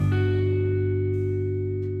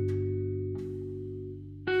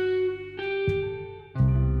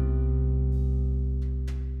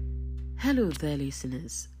Hello there,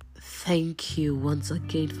 listeners. Thank you once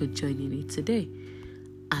again for joining me today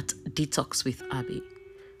at Detox with Abby,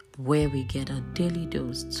 where we get a daily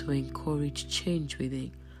dose to encourage change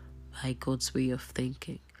within by God's way of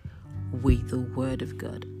thinking with the Word of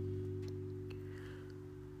God.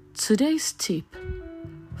 Today's tip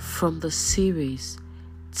from the series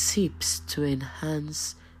Tips to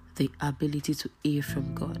Enhance the Ability to Hear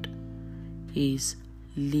from God is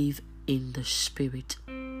Live in the Spirit.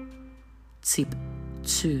 Tip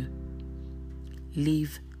 2.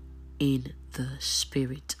 Live in the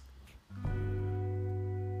Spirit.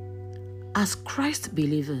 As Christ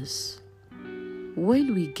believers,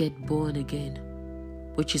 when we get born again,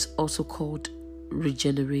 which is also called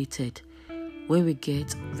regenerated, when we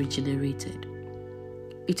get regenerated,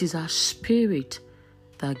 it is our spirit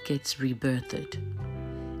that gets rebirthed.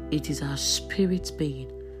 It is our spirit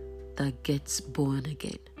being that gets born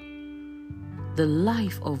again. The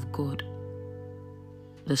life of God,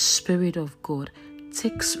 the Spirit of God,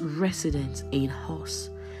 takes residence in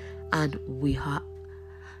us, and we are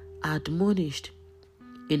admonished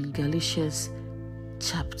in Galatians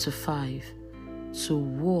chapter 5 to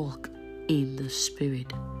walk in the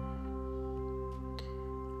Spirit.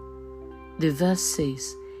 The verse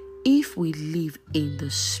says, if we live in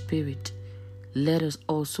the Spirit, let us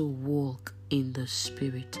also walk in the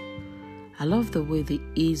Spirit. I love the way the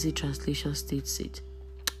Easy Translation states it.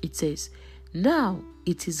 It says, now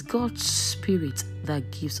it is God's Spirit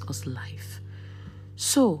that gives us life.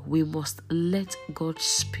 So we must let God's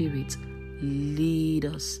Spirit lead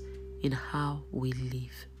us in how we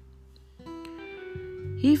live.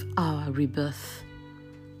 If our rebirth,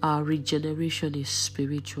 our regeneration is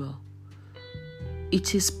spiritual,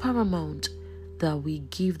 it is paramount that we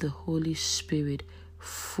give the Holy Spirit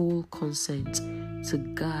full consent to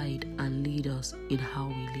guide and lead us in how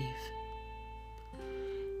we live.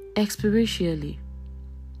 Experientially,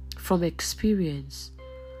 from experience,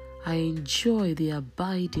 I enjoy the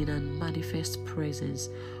abiding and manifest presence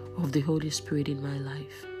of the Holy Spirit in my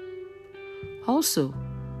life. Also,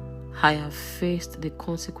 I have faced the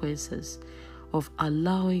consequences of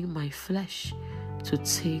allowing my flesh to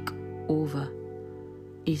take over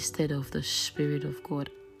instead of the Spirit of God,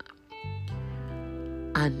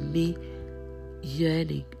 and me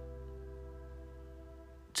yearning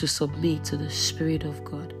to submit to the Spirit of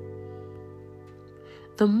God.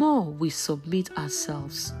 The more we submit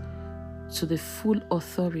ourselves to the full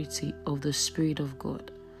authority of the Spirit of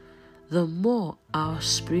God, the more our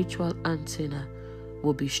spiritual antenna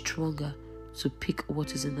will be stronger to pick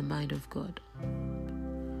what is in the mind of God.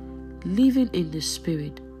 Living in the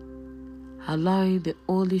Spirit, allowing the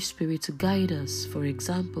Holy Spirit to guide us, for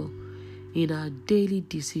example, in our daily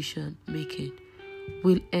decision making,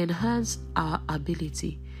 will enhance our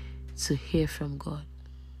ability to hear from God.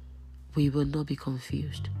 We will not be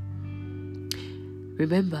confused.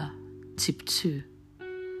 Remember, tip 2,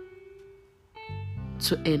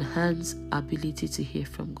 to enhance ability to hear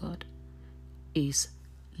from God is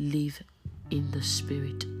live in the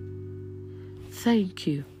Spirit. Thank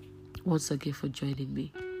you once again for joining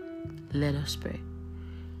me. Let us pray.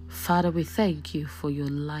 Father, we thank you for your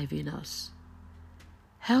life in us.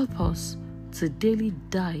 Help us to daily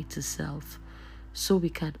die to self so we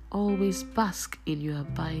can always bask in your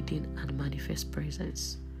abiding and manifest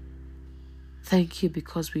presence. Thank you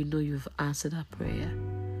because we know you've answered our prayer.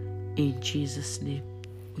 In Jesus' name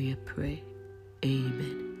we pray.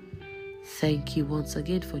 Amen. Thank you once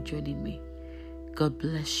again for joining me. God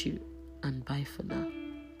bless you and bye for now.